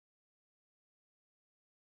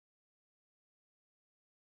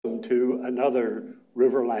Welcome to another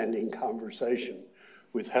River Landing conversation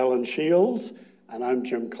with Helen Shields, and I'm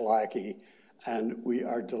Jim Kalaki, and we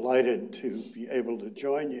are delighted to be able to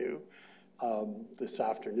join you this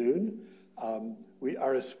afternoon. We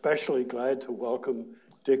are especially glad to welcome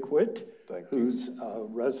Dick Whitt, who's a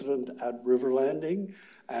resident at River Landing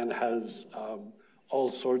and has all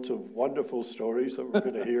sorts of wonderful stories that we're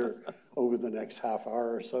going to hear over the next half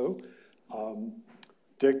hour or so.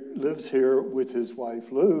 Dick lives here with his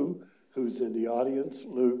wife, Lou, who's in the audience.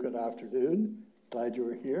 Lou, good afternoon. Glad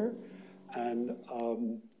you're here. And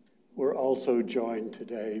we're also joined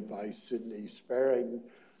today by Sydney Sparing,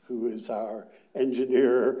 who is our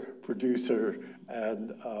engineer, producer,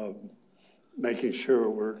 and making sure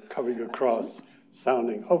we're coming across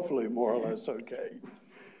sounding hopefully more or less okay.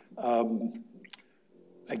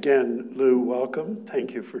 Again, Lou, welcome.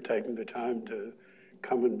 Thank you for taking the time to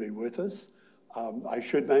come and be with us. I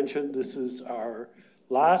should mention this is our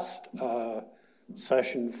last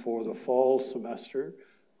session for the fall semester.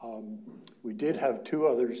 We did have two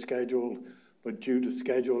others scheduled, but due to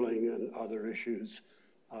scheduling and other issues,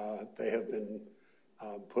 they have been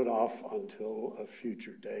put off until a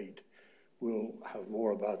future date. We'll have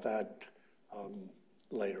more about that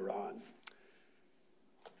later on.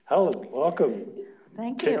 Helen, welcome.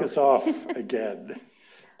 Thank you. Kick us off again.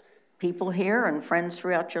 People here and friends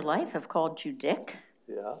throughout your life have called you Dick.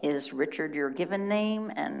 Yeah. Is Richard your given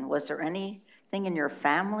name? And was there anything in your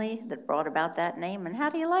family that brought about that name? And how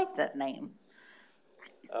do you like that name?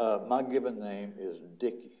 My given name is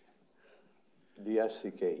Dickey,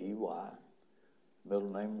 D-I-C-K-E-Y, middle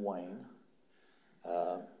name Wayne.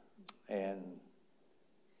 And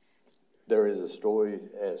there is a story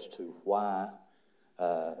as to why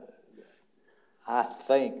I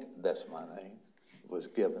think that's my name was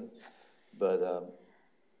given, but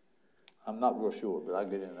I'm not real sure, but I'll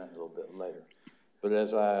get into that a little bit later. But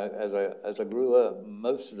as I grew up,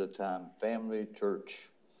 most of the time, family, church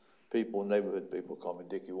people, neighborhood people call me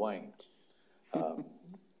Dickie Wayne.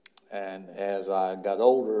 And as I got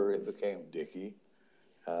older, it became Dickie.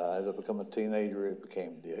 As I became a teenager, it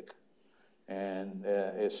became Dick. And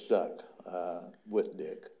it stuck with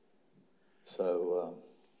Dick. So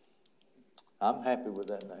I'm happy with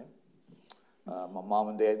that name. My mom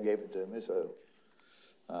and dad gave it to me, so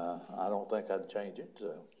I don't think I'd change it.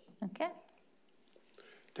 So. Okay.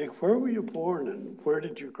 Dick, where were you born and where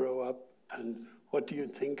did you grow up and what do you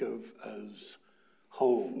think of as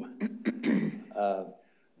home?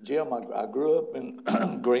 Jim, I grew up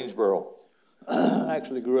in Greensboro. I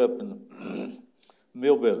actually grew up in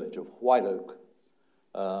Mill Village of White Oak.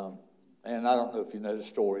 And I don't know if you know the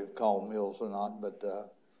story of Cone Mills or not, but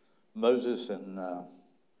Moses and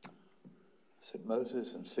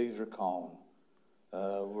Caesar Cone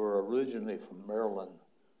were originally from Maryland,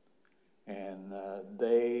 and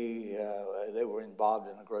they were involved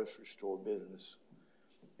in a grocery store business,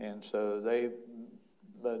 and so they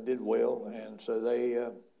did well, and so they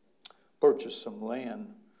purchased some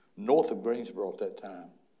land north of Greensboro at that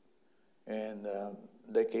time, and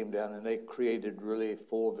they came down and they created really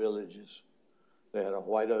 4 villages. They had a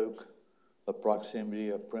White Oak, a Proximity,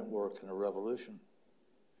 a Printwork, and a Revolution.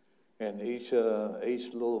 And each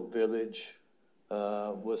little village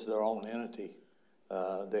was their own entity.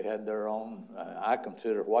 They had their own. I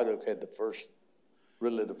consider White Oak had the first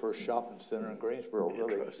shopping center in Greensboro.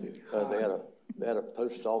 Really, they had a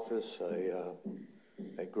post office,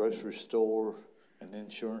 a grocery store, an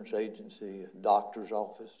insurance agency, a doctor's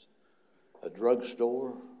office, a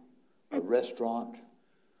drugstore, a restaurant,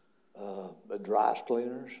 a dry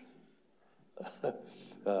cleaners,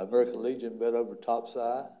 American Legion bed over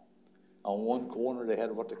topside. On one corner, they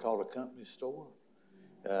had what they called a company store,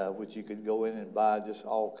 which you could go in and buy just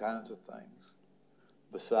all kinds of things.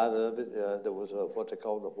 Beside of it, there was what they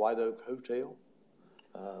called the White Oak Hotel,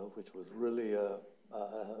 which was really a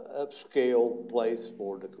upscale place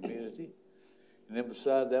for the community. And then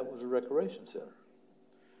beside that was a recreation center.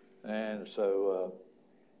 And so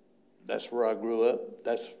that's where I grew up.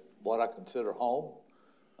 That's what I consider home.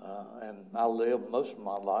 And I lived most of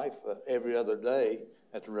my life every other day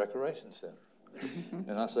at the recreation center.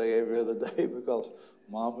 And I say every other day because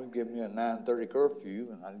Mom would give me a 9:30 curfew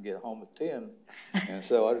and I'd get home at 10. And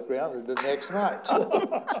so I'd grounded the next night. So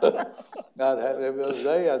I'd have every other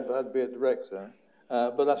day I'd be at the rec center.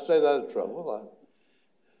 But I stayed out of trouble.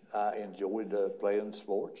 I enjoyed playing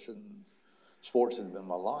sports, and sports has been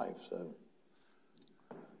my life. So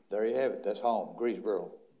there you have it. That's home,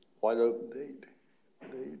 Greensboro, White Oak,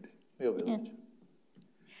 Indeed. Mill Village.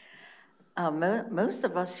 Most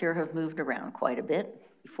of us here have moved around quite a bit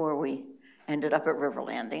before we ended up at River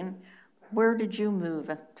Landing. Where did you move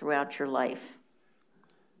throughout your life?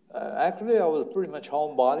 Actually, I was pretty much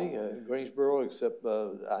homebody in Greensboro, except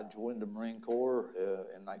I joined the Marine Corps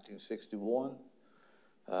in 1961.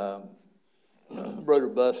 Rode a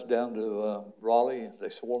bus down to Raleigh. They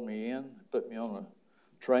swore me in, put me on a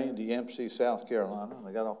train to Yancey, South Carolina. And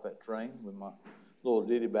I got off that train with my little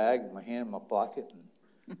ditty bag in my hand, in my pocket.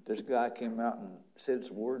 And this guy came out and said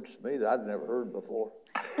some words to me that I'd never heard before,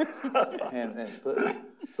 and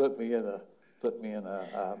put me in a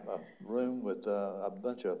room with a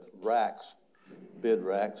bunch of racks, bed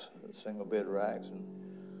racks, single bed racks, and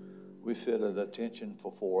we sat at attention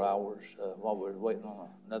for 4 hours while we were waiting on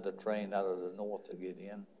another train out of the north to get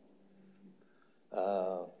in.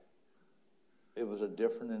 It was a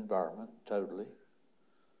different environment, totally.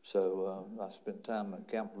 So I spent time at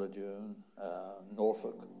Camp Lejeune,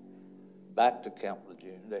 Norfolk, back to Camp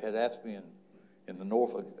Lejeune. They had asked me in the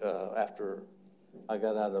Norfolk after I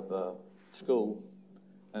got out of school,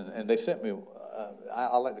 and they sent me,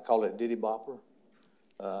 I like to call it ditty bopper.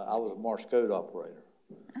 I was a Morse code operator.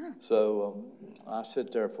 So I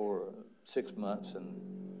sat there for 6 months,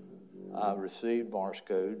 and I received Morse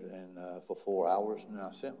code and for 4 hours, and I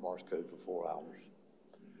sent Morse code for 4 hours.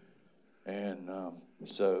 And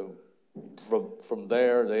so from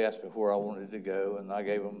there, they asked me where I wanted to go, and I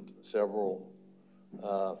gave them several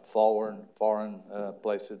foreign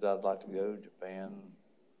places that I'd like to go: Japan,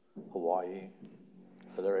 Hawaii,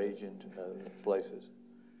 other Asian places.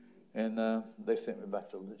 And they sent me back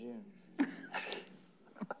to Lejeune.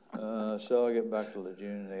 So I get back to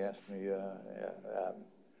Lejeune, and they asked me,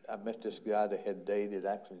 I met this guy that had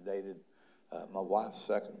actually dated my wife's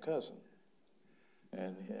second cousin.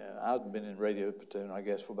 And I'd been in radio platoon, I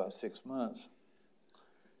guess, for about 6 months.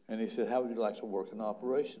 And he said, how would you like to work in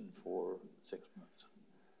operation for 6 months?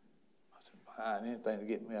 I said, fine, anything to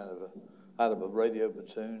get me out of a radio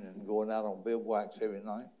platoon and going out on bivouacs every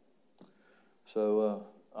night. So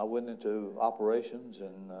I went into operations,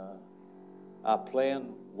 and I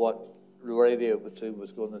planned what the radio platoon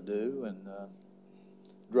was going to do, and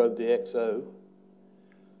drove the XO.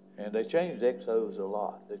 And they changed XOs a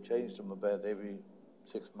lot. They changed them about every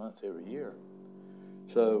 6 months, every year.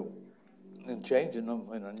 So in changing them,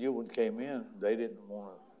 when a new one came in, they didn't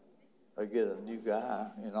want to get a new guy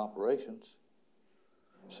in operations.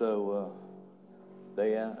 So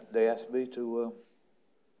they asked me to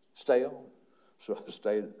stay on. So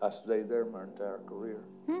I stayed there my entire career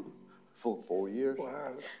for 4 years.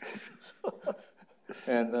 Wow.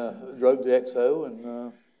 And drove the XO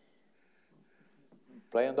and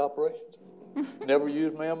planned operations. Never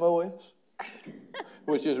used my MOS,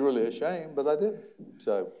 which is really a shame, but I did.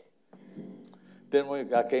 So then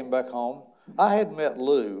I came back home. I had met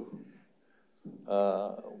Lou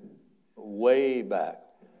way back.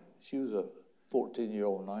 She was a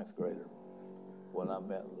 14-year-old ninth grader when I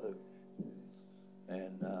met Lou.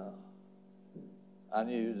 And I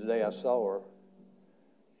knew the day I saw her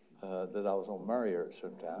that I was going to marry her at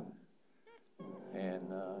some time.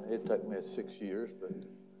 And it took me 6 years, but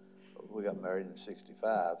we got married in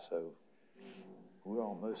 65, so we're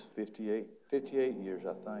almost 58 years,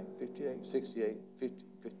 I think. 58, 68, 50,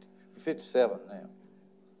 57 now.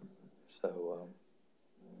 So,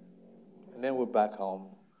 and then we're back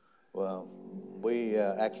home. Well, we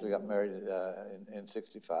actually got married in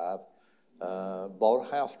 65, bought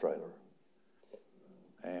a house trailer,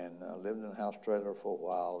 and lived in a house trailer for a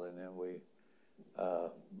while, and then we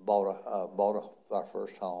bought our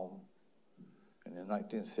first home. And in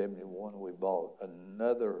 1971, we bought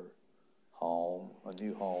another home, a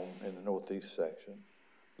new home in the northeast section.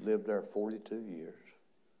 Lived there 42 years.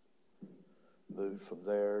 Moved from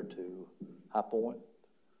there to High Point,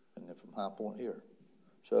 and then from High Point here.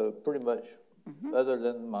 So pretty much, other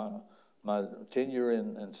than my tenure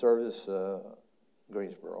in service,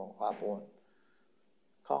 Greensboro, High Point,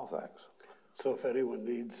 Colfax. So if anyone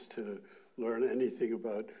needs to learn anything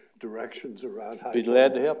about directions around High Be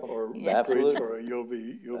glad to help them. or Absolutely. Greensboro, you'll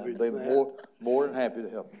be Be more than happy to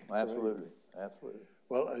help them. Absolutely, absolutely.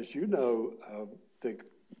 Well, as you know, the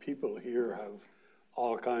people here have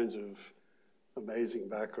all kinds of amazing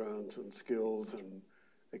backgrounds and skills and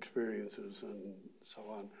experiences and so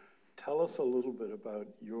on. Tell us a little bit about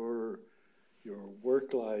your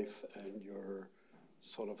work life and your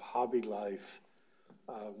sort of hobby life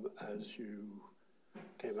as you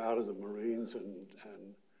came out of the Marines and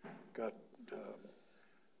got,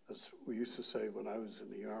 as we used to say when I was in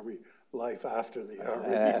the Army, life after the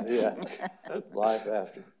Army. Yeah, life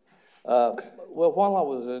after. Well, while I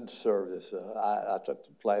was in service, I took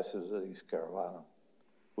some classes at East Carolina,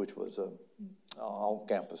 which was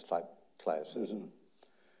on-campus type classes. And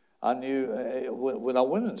I knew when I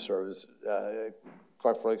went in service,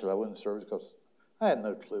 quite frankly, I went in service because I had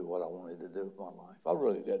no clue what I wanted to do with my life. I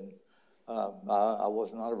really didn't. I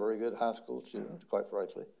was not a very good high school student, quite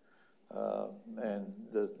frankly. And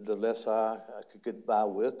the less I could get by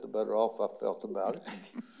with, the better off I felt about it.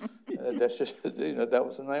 That's just, that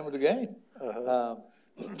was the name of the game.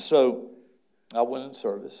 So I went in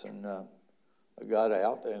service, and I got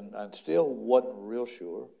out, and I still wasn't real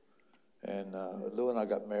sure. And Lou and I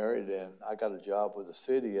got married, and I got a job with the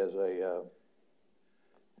city as a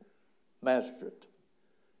magistrate.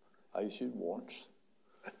 I issued warrants.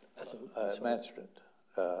 Magistrate,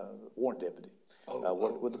 warrant deputy. I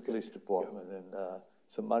worked with the police department, and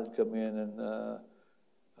somebody would come in and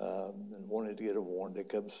wanted to get a warrant. They'd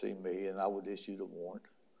come see me, and I would issue the warrant.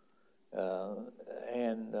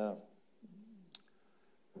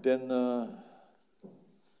 Then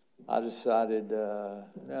I decided,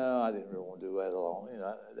 no, I didn't really want to do that alone.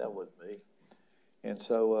 That wasn't me. And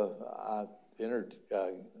so I entered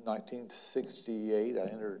 1968.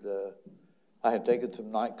 I had taken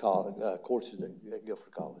some night courses at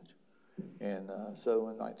Guilford College. And so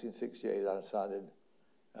in 1968, I decided,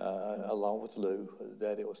 along with Lou,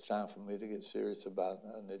 that it was time for me to get serious about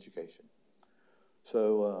an education.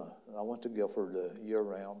 So I went to Guilford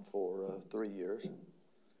year-round for 3 years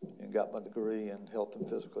and got my degree in health and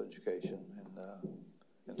physical education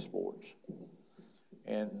and sports.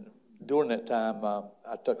 And during that time,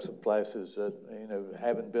 I took some classes that,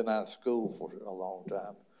 haven't been out of school for a long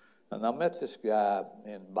time. And I met this guy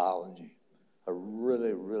in biology, a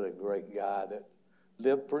really, really great guy that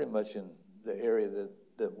lived pretty much in the area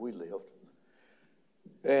that we lived.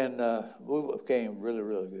 And we became really,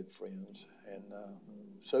 really good friends. And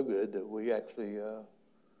so good that we actually,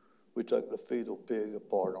 we took the fetal pig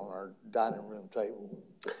apart on our dining room table.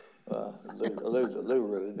 Lou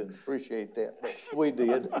really didn't appreciate that, but we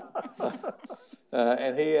did.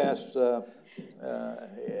 And he asked,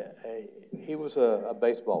 he was a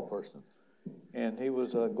baseball person, and he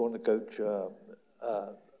was going to coach a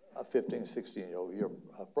 15, 16-year-old year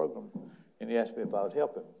program, and he asked me if I would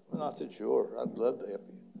help him. And I said, sure, I'd love to help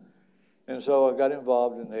you. And so I got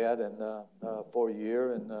involved in that and for a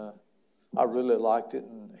year, and I really liked it,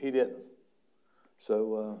 and he didn't.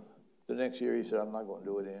 So the next year he said, I'm not going to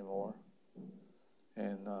do it anymore.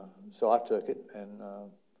 And so I took it, and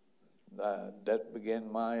that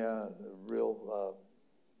began my real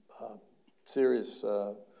serious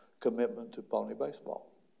commitment to pony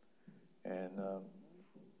baseball. And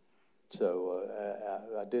so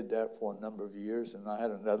I did that for a number of years, and I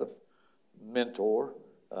had another mentor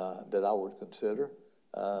that I would consider.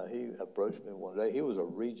 He approached me one day. He was a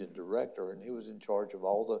region director, and he was in charge of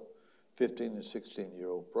all the 15 and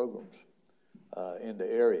 16-year-old programs in the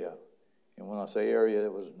area. And when I say area,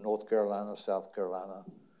 it was North Carolina, South Carolina,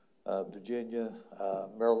 Virginia,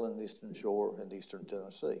 Maryland, Eastern Shore, and Eastern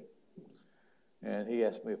Tennessee. And he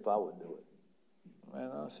asked me if I would do it.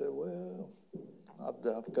 And I said, well, I've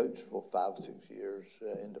coached for 5 or 6 years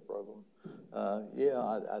in the program. Yeah,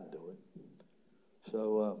 I'd do it.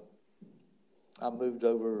 So I moved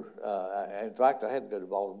over. In fact, I had to go to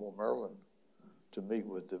Baltimore, Maryland to meet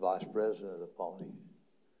with the vice president of the Pony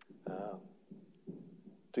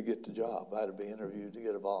to get the job. I had to be interviewed to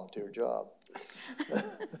get a volunteer job,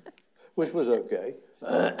 which was okay.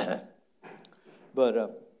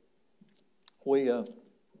 But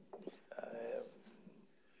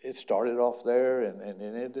it started off there and it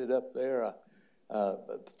ended up there.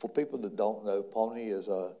 For people that don't know, Pony is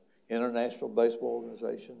an international baseball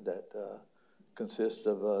organization that consists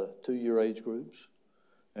of 2-year age groups.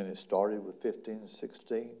 And it started with 15 and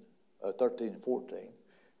 16, 13 and 14.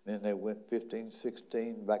 Then they went 15,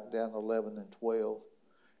 16, back down to 11 and 12.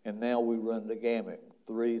 And now we run the gamut,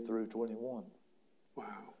 3 through 21. Wow.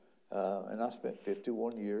 And I spent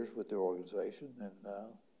 51 years with the organization. And,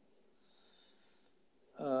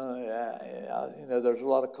 there's a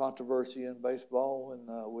lot of controversy in baseball. And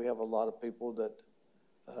we have a lot of people that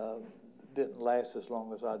didn't last as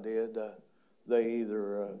long as I did. They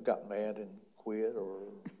either got mad and quit,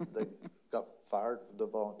 or they got fired for the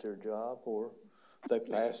volunteer job, or they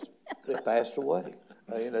passed away.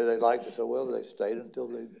 They liked it so well they stayed until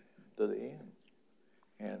to the end.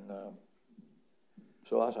 And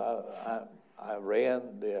so I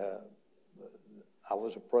ran I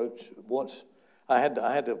was approached once. I had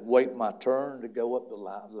to wait my turn to go up the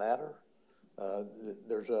ladder.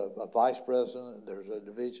 There's a vice president, there's a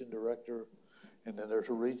division director, and then there's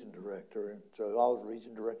a region director. And so I was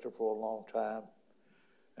region director for a long time.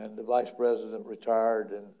 And the vice president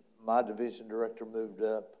retired, and my division director moved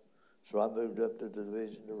up. So I moved up to the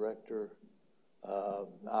division director.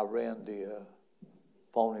 I ran the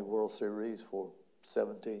Pony World Series for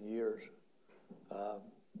 17 years.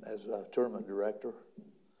 as a tournament director.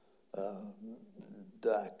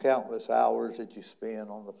 The countless hours that you spend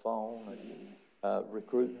on the phone and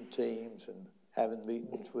recruiting teams and having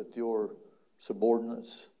meetings with your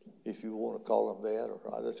subordinates, if you want to call them that, or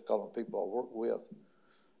I just call them people I work with,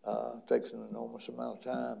 takes an enormous amount of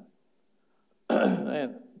time.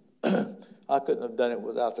 And I couldn't have done it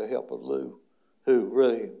without the help of Lou, who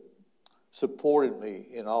really supported me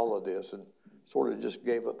in all of this and sort of just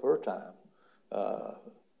gave up her time.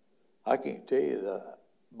 I can't tell you the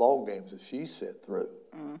ball games that she sat through.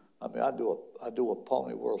 I mean, I do a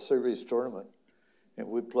Pony World Series tournament, and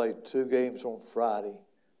we played 2 games on Friday,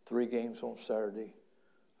 3 games on Saturday,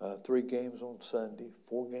 3 games on Sunday,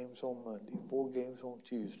 4 games on Monday, 4 games on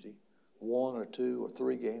Tuesday, 1 or 2 or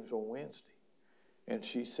 3 games on Wednesday. And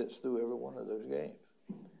she sits through every one of those games.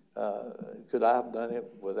 Could I have done it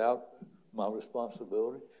without my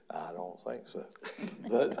responsibility? I don't think so.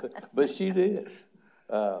 but she did.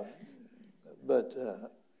 But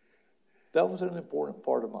that was an important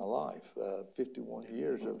part of my life, 51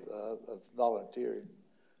 years of volunteering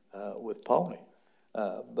with Pony.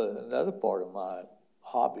 But another part of my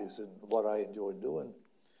hobbies and what I enjoyed doing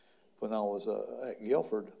when I was at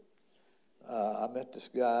Guilford, I met this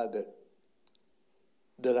guy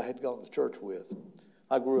that I had gone to church with.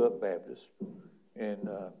 I grew up Baptist, and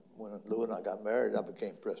when Lou and I got married, I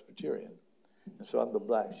became Presbyterian. And so I'm the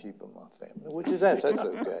black sheep of my family, which is that's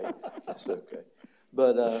okay. That's okay.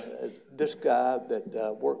 But this guy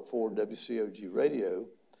that worked for WCOG Radio,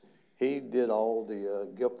 he did all the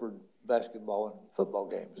Guilford basketball and football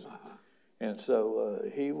games. And so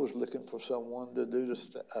he was looking for someone to do the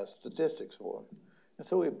statistics for him. And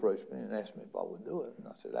so he approached me and asked me if I would do it. And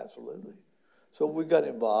I said, absolutely. So we got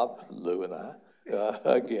involved, Lou and I.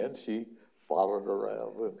 Again, she followed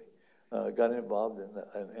around with me. Got involved in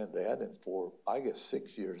that, and for, I guess,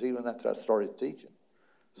 6 years, even after I started teaching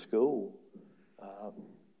school,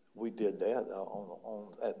 we did that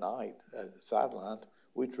at night at the sidelines.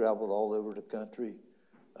 We traveled all over the country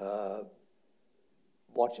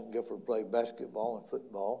watching Guilford play basketball and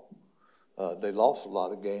football. They lost a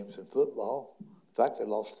lot of games in football. In fact, they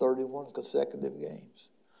lost 31 consecutive games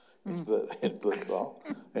in football,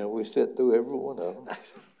 and we sat through every one of them.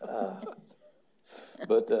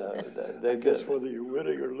 But I guess whether you're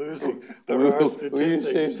winning or losing, there are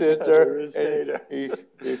statistics. There is data. He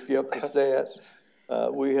kept the stats.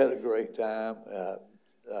 We had a great time. I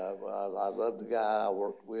loved the guy I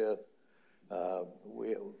worked with.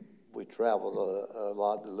 We traveled a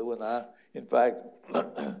lot, Lou and I. In fact,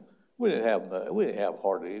 we didn't have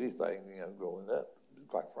hardly anything, growing up,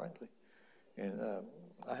 quite frankly. And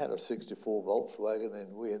I had a '64 Volkswagen,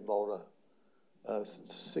 and we had bought a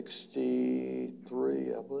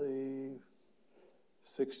 63, I believe,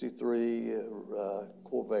 63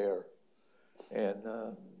 Corvair. And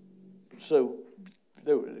so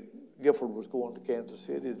Guilford was going to Kansas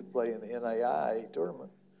City to play in the NAIA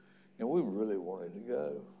tournament, and we really wanted to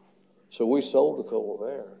go. So we sold the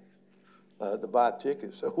Corvair to buy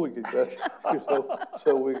tickets so we could go,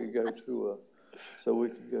 so we could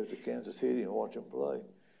go to Kansas City and watch them play.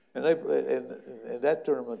 And they in that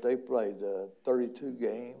tournament they played 32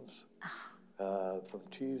 games from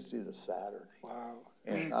Tuesday to Saturday. Wow!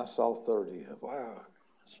 And I saw 30 of them. Wow!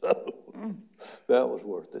 So that was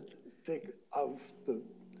worth it. Think of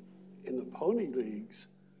in the pony leagues,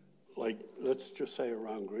 like let's just say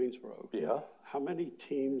around Greensboro. Yeah. How many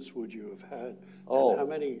teams would you have had? Oh.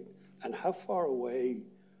 And how far away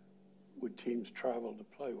would teams travel to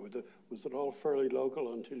play? Was it all fairly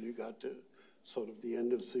local until you got to sort of the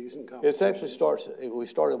end of season competition? It actually we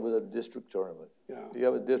started with a district tournament. Yeah. You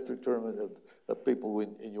have a district tournament of people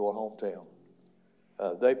in your hometown.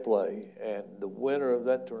 They play, and the winner of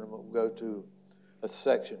that tournament will go to a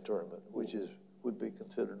section tournament, which would be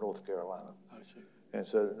considered North Carolina. I see. And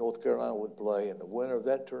so North Carolina would play, and the winner of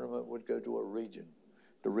that tournament would go to a region.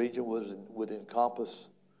 The region would encompass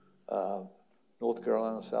North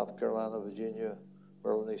Carolina, South Carolina, Virginia,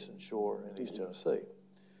 Maryland, Eastern Shore, and East Tennessee.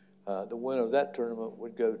 The winner of that tournament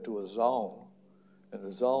would go to a zone, and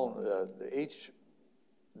the zone, each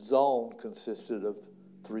zone consisted of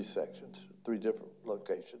 3 sections, 3 different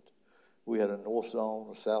locations. We had a north zone,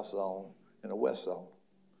 a south zone, and a west zone.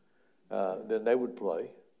 Then they would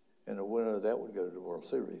play, and the winner of that would go to the World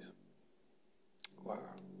Series. Wow!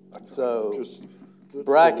 So Just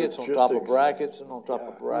brackets the on top of logistics. brackets and on top Yeah.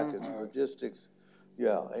 of brackets, logistics.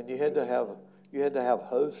 Yeah, and you had to have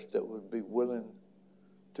hosts that would be willing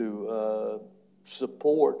to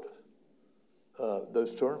support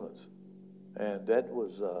those tournaments, and that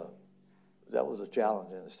was a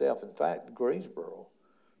challenge in itself. In fact, Greensboro,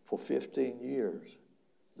 for 15 years,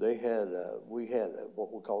 they had, we had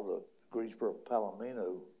what we called the Greensboro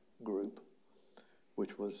Palomino group,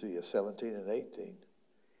 which was the 17 and 18.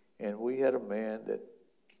 And we had a man that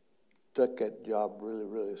took that job really,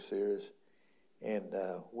 really serious. And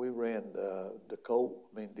we ran the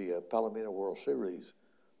Palomino World Series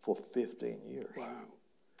for 15 years. Wow.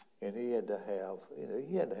 And he had to have,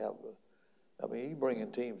 you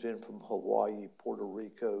bringing teams in from Hawaii, Puerto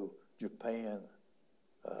Rico, Japan,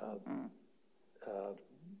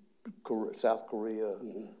 South Korea.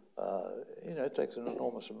 It takes an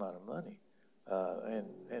enormous amount of money.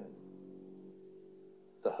 And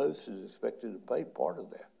the host is expected to pay part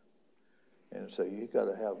of that. And so you got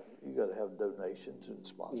to have donations and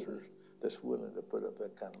sponsors that's willing to put up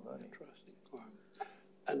that kind of money. Interesting. Wow.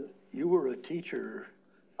 And you were a teacher.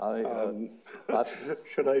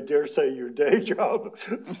 Should I dare say your day job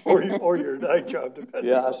or your night job, depending?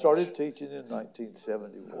 Yeah, I started teaching in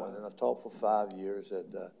 1971, and I taught for 5 years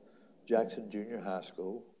at Jackson Junior High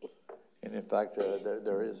School. And in fact,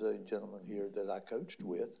 there is a gentleman here that I coached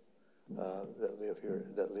with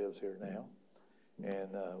that lives here now. And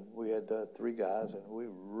we had 3 guys, and we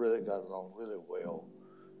really got along really well.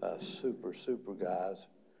 Super guys.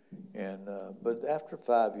 And but after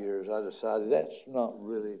 5 years, I decided that's not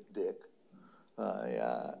really Dick.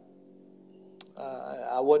 I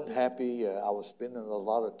wasn't happy. I was spending a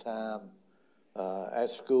lot of time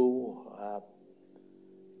at school,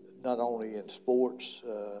 not only in sports,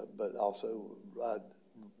 but also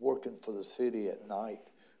working for the city at night,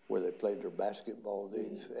 where they played their basketball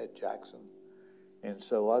leagues at Jackson. And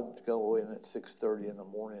so I'd go in at 6:30 in the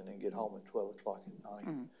morning and get home at 12 o'clock at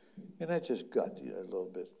night. And that just got a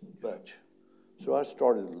little bit much. So I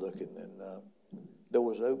started looking, and there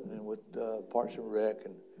was opening with Parks and Rec,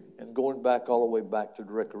 and going back all the way back to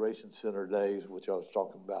the Recreation Center days, which I was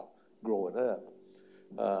talking about growing up.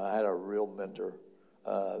 I had a real mentor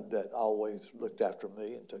that always looked after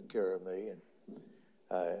me and took care of me. And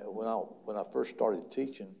when I first started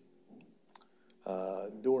teaching,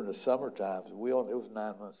 during the summer times, it was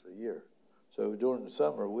 9 months a year. So during the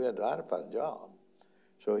summer, I had to find a job.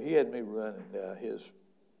 So he had me running his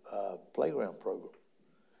playground program.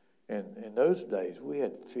 And in those days, we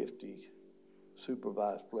had 50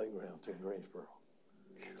 supervised playgrounds in Greensboro.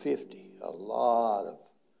 50, an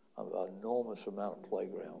enormous amount of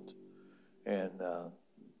playgrounds. And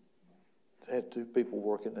had 2 people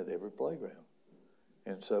working at every playground.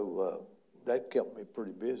 And so that kept me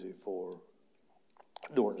pretty busy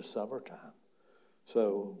during the summertime.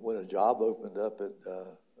 So when a job opened up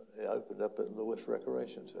at Lewis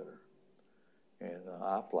Recreation Center, and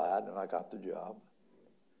I applied and I got the job,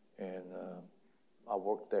 and I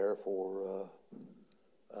worked there for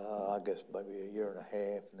I guess maybe a year and a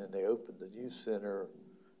half, and then they opened the youth center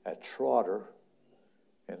at Trotter,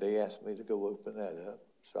 and they asked me to go open that up.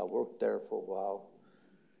 So I worked there for a while,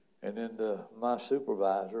 and then my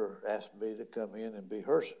supervisor asked me to come in and be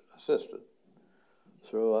her assistant.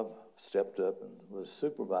 So I stepped up and was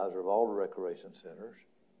supervisor of all the recreation centers.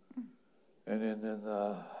 And then in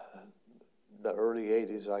the early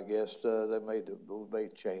 80s, I guess, they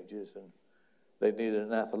made changes, and they needed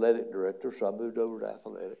an athletic director, so I moved over to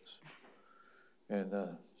athletics. And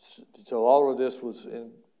so all of this was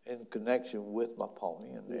in connection with my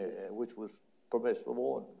pony, and which was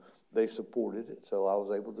permissible, and they supported it, so I was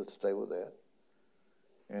able to stay with that.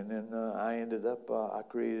 And then I ended up, I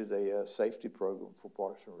created a safety program for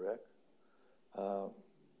Parks and Rec,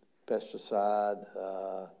 pesticide,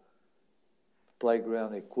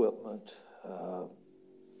 playground equipment,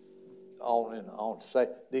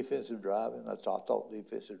 defensive driving. I taught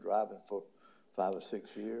defensive driving for 5 or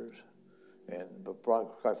 6 years, but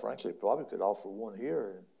quite frankly, probably could offer one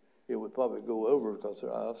here, and it would probably go over because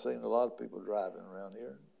I've seen a lot of people driving around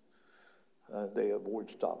here. They avoid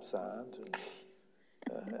stop signs, and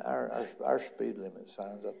our speed limit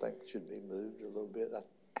signs, I think, should be moved a little bit.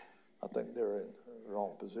 I think they're in the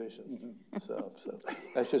wrong positions. So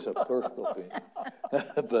that's just a personal opinion.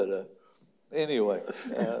 But anyway,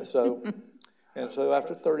 so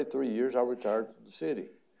after 33 years, I retired from the city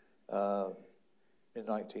in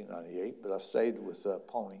 1998, but I stayed with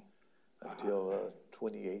Pony until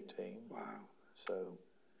 2018. Wow. So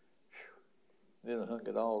then I hung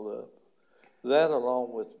it all up. That,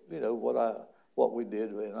 along with what we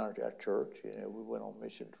did in our church, we went on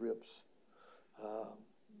mission trips.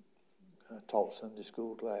 I taught Sunday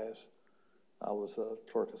school class. I was a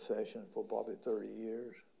clerk of session for probably 30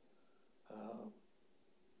 years.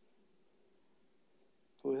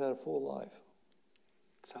 We had a full life.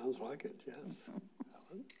 Sounds like it, yes.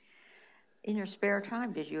 In your spare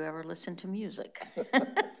time, did you ever listen to music?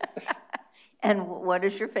 And what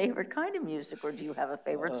is your favorite kind of music, or do you have a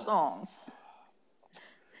favorite song?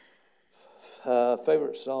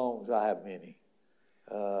 Favorite songs, I have many.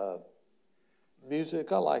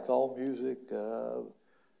 Music, I like all music,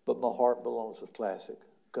 but my heart belongs to classic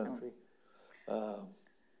country.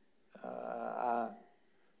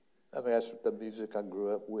 I mean, that's the music I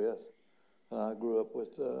grew up with. I grew up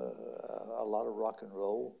with a lot of rock and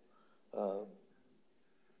roll.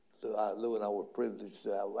 Lou and I were privileged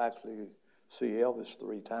to actually see Elvis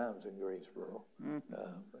 3 times in Greensboro. Not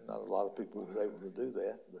a lot of people were able to do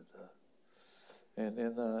that. But and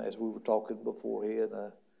then, as we were talking beforehand,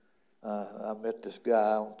 I met this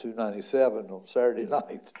guy on 297 on Saturday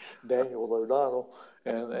night, Daniel O'Donnell,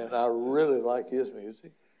 and I really like his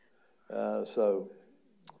music. So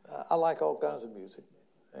I like all kinds of music,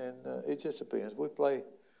 and it just depends. We play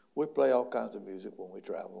all kinds of music when we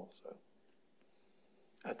travel. So,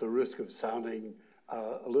 at the risk of sounding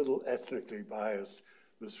a little ethnically biased,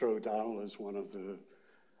 Mr. O'Donnell is one of the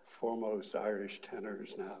foremost Irish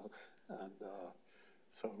tenors now, and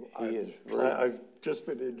so I've just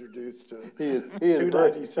been introduced to 297. He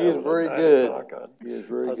is very good. He is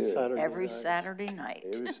very good. Every Saturday night.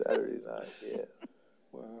 Every Saturday night, yeah.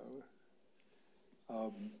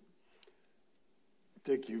 Wow.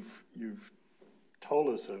 Dick, you've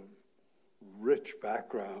told us a rich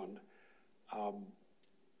background.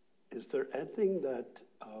 Is there anything that,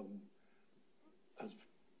 as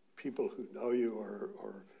people who know you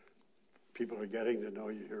or people are getting to know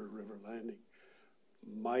you here at River Landing,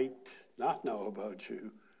 might not know about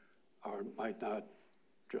you or might not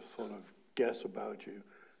just sort of guess about you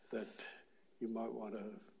that you might want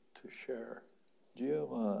to share?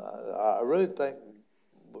 Jim, I really think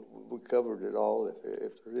we covered it all.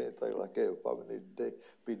 If there's anything like that, we probably need to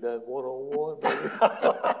be done one-on-one.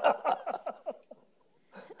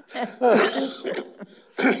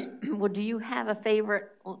 Well, do you have a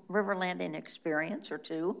favorite river landing experience or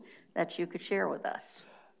two that you could share with us?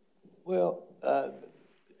 Well,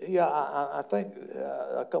 yeah, I think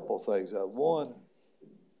a couple of things. One,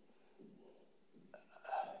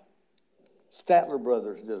 Statler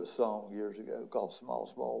Brothers did a song years ago called "Small,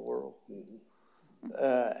 Small World."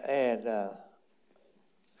 And I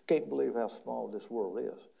can't believe how small this world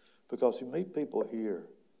is, because you meet people here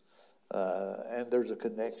and there's a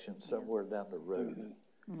connection somewhere down the road.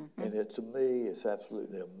 And to me, it's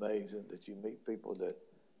absolutely amazing that you meet people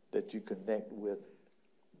that you connect with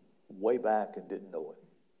way back and didn't know it.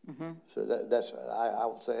 So that's I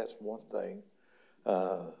would say that's one thing.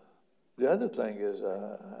 The other thing is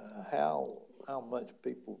how much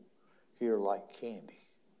people here like candy.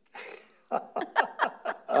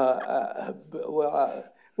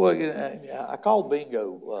 Well, you know, I call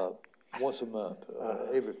bingo once a month,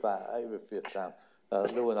 every fifth time.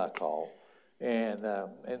 Lou and I call, and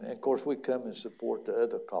of course we come and support the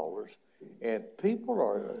other callers, and people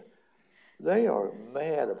are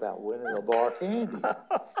mad about winning a bar candy.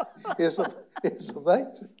 It's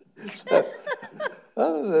amazing. So,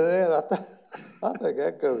 other than that, I think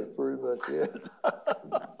that covers pretty much it.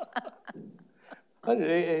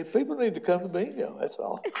 People need to come to bingo, that's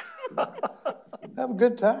all. Have a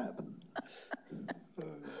good time.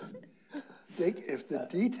 Dick, if the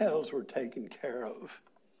details were taken care of,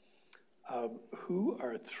 who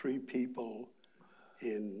are 3 people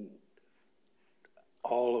in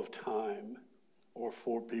all of time, or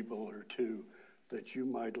 4 people or 2, that you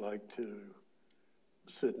might like to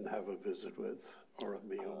sit and have a visit with or a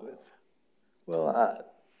meal with? Well,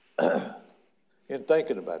 in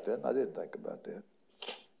thinking about that, and I did think about that,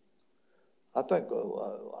 I think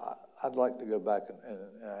I'd like to go back and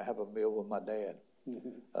have a meal with my dad.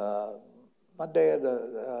 My dad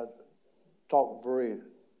talked very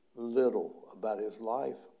little about his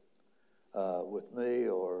life with me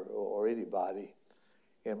or anybody.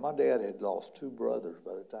 And my dad had lost 2 brothers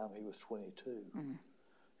by the time he was 22.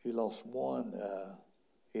 He lost one.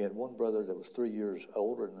 He had one brother that was 3 years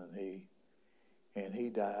older than he, and he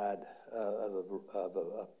died of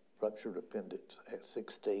a ruptured appendix at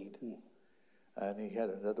 16. And he had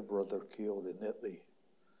another brother killed in Italy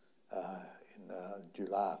in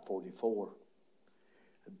July '44.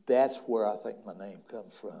 That's where I think my name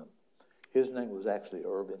comes from. His name was actually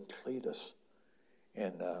Irvin Cletus,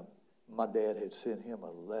 and my dad had sent him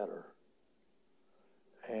a letter,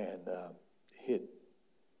 and it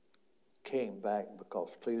came back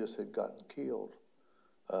because Cletus had gotten killed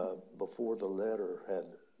before the letter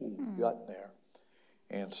had gotten there.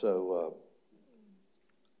 And so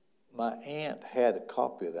my aunt had a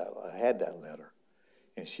copy of that, that letter,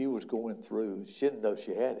 and she was going through, she didn't know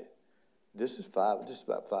she had it. This is about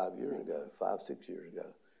 5 years ago, 5, 6 years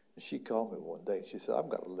ago. And she called me one day. She said, I've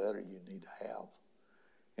got a letter you need to have.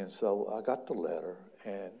 And so I got the letter,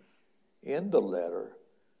 and in the letter,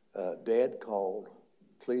 Dad called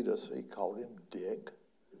Cletus, he called him Dick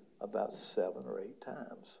about 7 or 8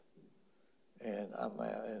 times. And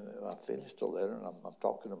I finished the letter, and I'm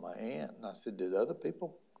talking to my aunt, and I said, did other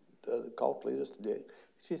people call Cletus Dick?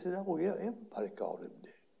 She said, oh, yeah, everybody called him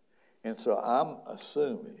Dick. And so I'm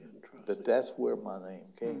assuming that that's where my name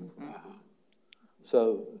came from.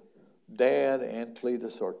 So Dad and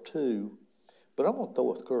Cletus are 2, but I'm going to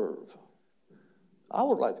throw a curve. I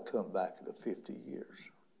would like to come back to 50 years.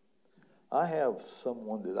 I have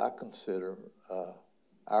someone that I consider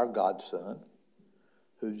our godson,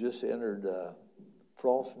 who just entered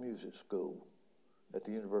Frost Music School at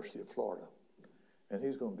the University of Florida. And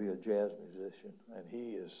he's going to be a jazz musician, and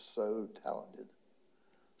he is so talented.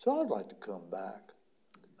 So I'd like to come back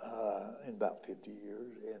in about 50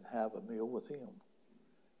 years and have a meal with him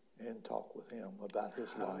and talk with him about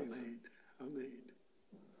his life. How neat.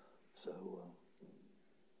 So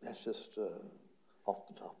that's just off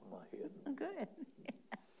the top of my head. Good.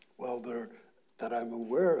 Well, that I'm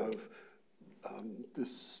aware of,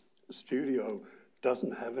 this studio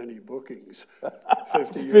doesn't have any bookings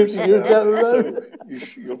 50 years ago. So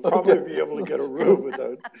you'll probably be able to get a room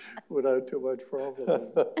without too much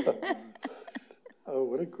problem. Oh,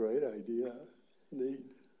 what a great idea. Neat.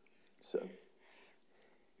 So,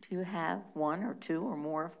 Do you have 1 or 2 or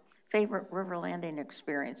more favorite river landing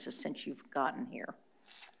experiences since you've gotten here?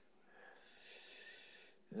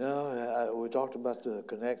 no, we talked about the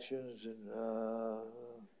connections and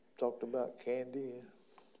talked about Candy.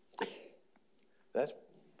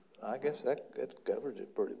 I guess that covers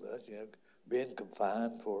it pretty much. You know, being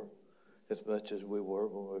confined for as much as we were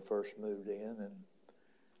when we first moved in, and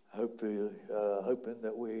hopefully hoping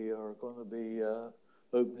that we are going to be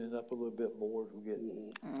opening up a little bit more as we get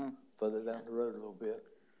further down the road a little bit.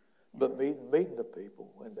 But meeting the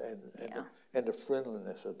people and the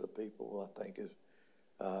friendliness of the people, I think, is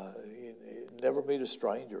you never meet a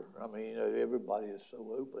stranger. I mean, you know, everybody is so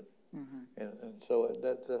open, and so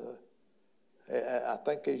that's I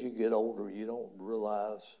think as you get older, you don't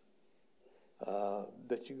realize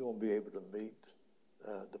that you're going to be able to meet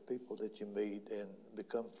the people that you meet and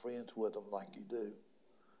become friends with them like you do.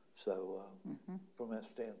 So from that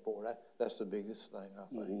standpoint, that's the biggest thing, I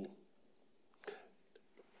think.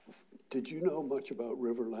 Did you know much about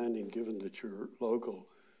River Landing, given that you're local,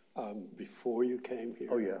 before you came here?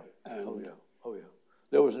 Oh, yeah. Oh, yeah.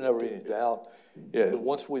 There was never any doubt. Yeah,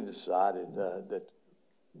 once we decided that,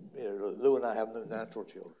 you know, Lou and I have no natural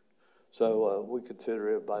children. So we consider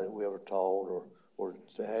everybody that we ever taught or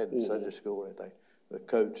had in Sunday school or anything, the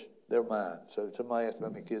coach, they're mine. So if somebody asks me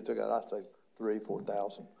how many kids I got, I say 3,000,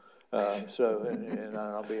 4,000. So, and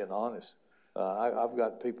I'm being honest. I've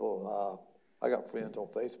got people, I got friends on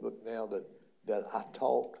Facebook now that I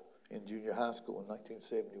taught in junior high school in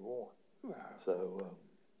 1971. Wow. So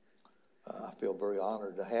I feel very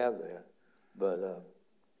honored to have that. But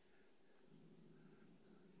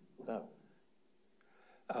no.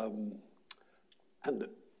 And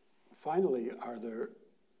finally, are there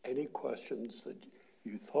any questions that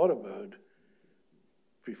you thought about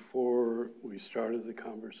before we started the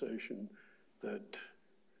conversation that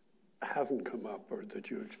haven't come up or that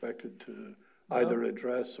you expected to either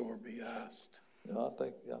address or be asked? No,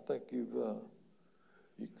 I think you've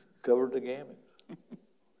covered the gamut.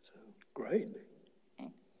 So. Great.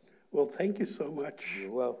 Well, thank you so much.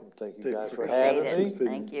 You're welcome. Thank you guys for having having me.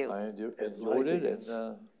 Thank you. I enjoyed it,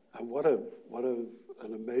 and what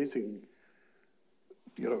an amazing,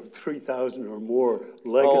 3,000 or more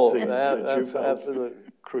legacies that you've helped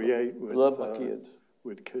create with love my kids.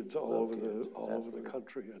 With kids all over the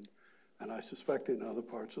country, and I suspect in other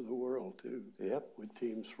parts of the world too. Yep. With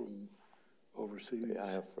teams from overseas. Yeah,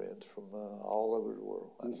 I have friends from all over the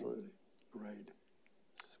world. Absolutely. Great.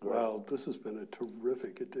 Well, this has been a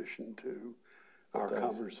terrific addition to our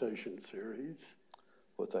conversation series.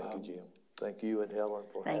 Well, thank you, Jim. Thank you and Helen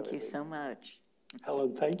for having me. Thank you so much.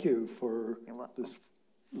 Helen, thank you for this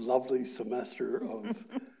lovely semester of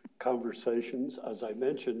conversations. As I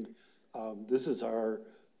mentioned, this is our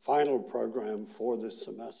final program for this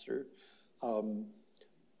semester.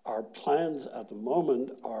 Our plans at the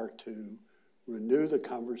moment are to renew the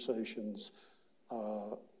conversations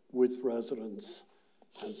with residents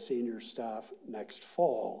and senior staff next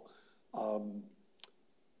fall.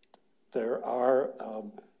 There are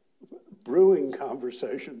brewing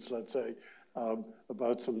conversations, let's say,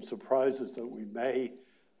 about some surprises that we may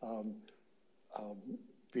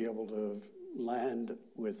be able to land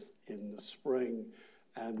with in the spring.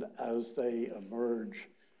 And as they emerge,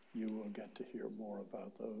 you will get to hear more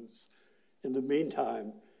about those. In the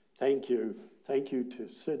meantime, thank you. Thank you to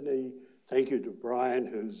Sydney. Thank you to Brian,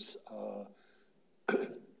 who's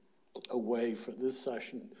away for this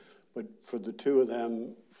session, but for the two of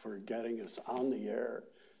them for getting us on the air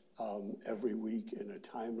every week in a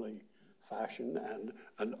timely fashion and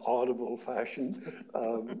an audible fashion,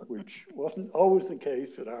 which wasn't always the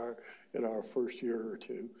case in our first year or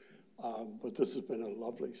two. But this has been a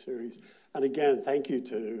lovely series. And again, thank you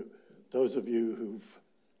to those of you who've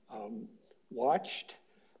watched,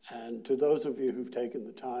 and to those of you who've taken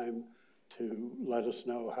the time to let us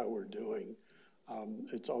know how we're doing.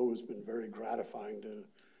 It's always been very gratifying to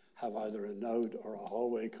have either a note or a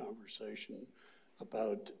hallway conversation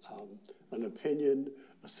about an opinion,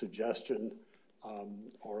 a suggestion,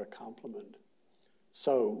 or a compliment.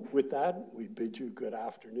 So with that, we bid you good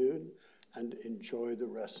afternoon and enjoy the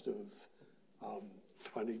rest of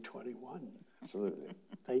 2021. Absolutely.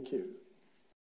 Thank you.